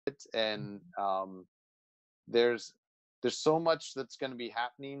And there's there's so much that's going to be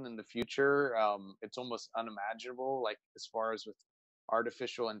happening in the future. It's almost unimaginable, like as far as with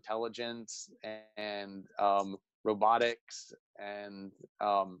artificial intelligence and robotics and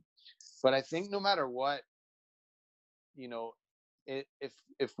but I think no matter what, you know,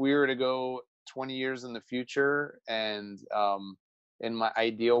 if we were to go 20 years in the future and in my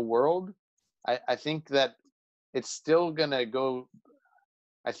ideal world, I think that it's still gonna go.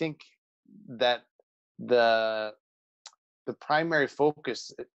 I think that the the primary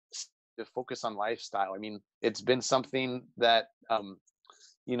focus to focus on lifestyle. I mean, it's been something that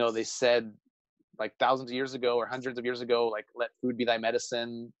they said like thousands of years ago or hundreds of years ago, like let food be thy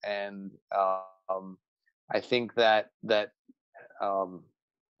medicine. And I think that um,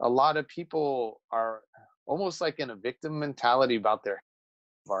 a lot of people are almost like in a victim mentality about their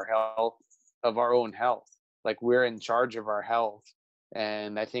of our health, of our own health. Like we're in charge of our health,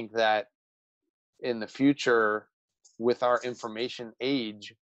 and I think that in the future, with our information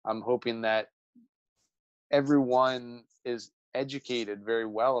age, I'm hoping that everyone is educated very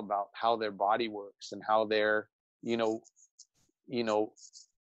well about how their body works and how their, you know, you know,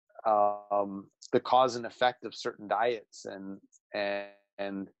 the cause and effect of certain diets and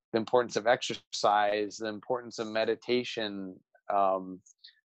the importance of exercise, the importance of meditation, um,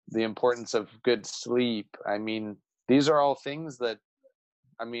 the importance of good sleep. I mean, these are all things that,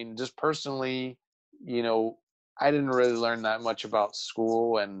 I mean, just personally, you know, I didn't really learn that much about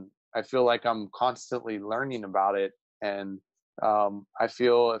school, and I feel like I'm constantly learning about it. And I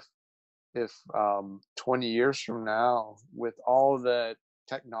feel if 20 years from now, with all the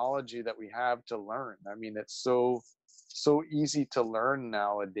technology that we have to learn, I mean, it's so easy to learn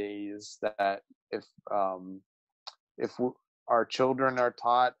nowadays that if if our children are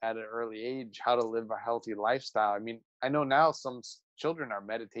taught at an early age how to live a healthy lifestyle. I mean, I know now some children are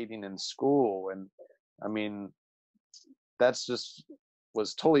meditating in school, and I mean, that's just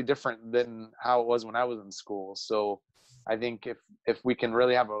was totally different than how it was when I was in school. So I think if we can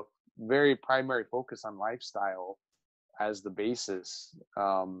really have a very primary focus on lifestyle as the basis,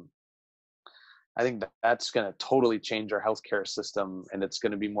 I think that's going to totally change our healthcare system, and it's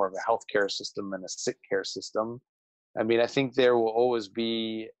going to be more of a healthcare system than a sick care system. I mean, I think there will always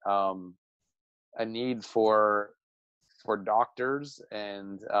be a need for doctors,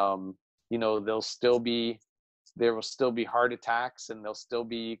 and there will still be heart attacks, and there'll still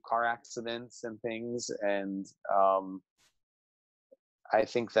be car accidents and things. And I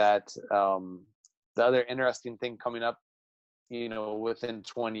think that the other interesting thing coming up, within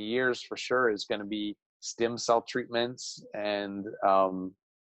 20 years for sure, is going to be stem cell treatments. And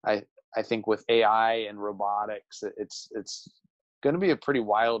I I think with AI and robotics, it's going to be a pretty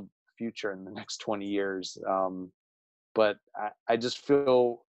wild future in the next 20 years. But I just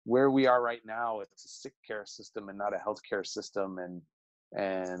feel where we are right now, it's a sick care system and not a healthcare system.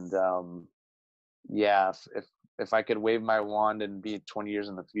 And yeah, if I could wave my wand and be 20 years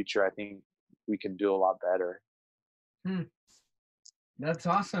in the future, I think we could do a lot better. Hmm. That's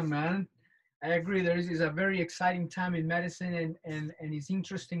awesome, man. I agree. There is a very exciting time in medicine, and it's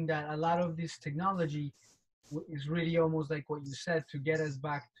interesting that a lot of this technology is really almost like what you said, to get us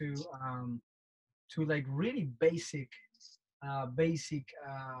back to like really basic, back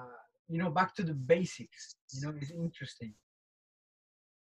to the basics. It's interesting.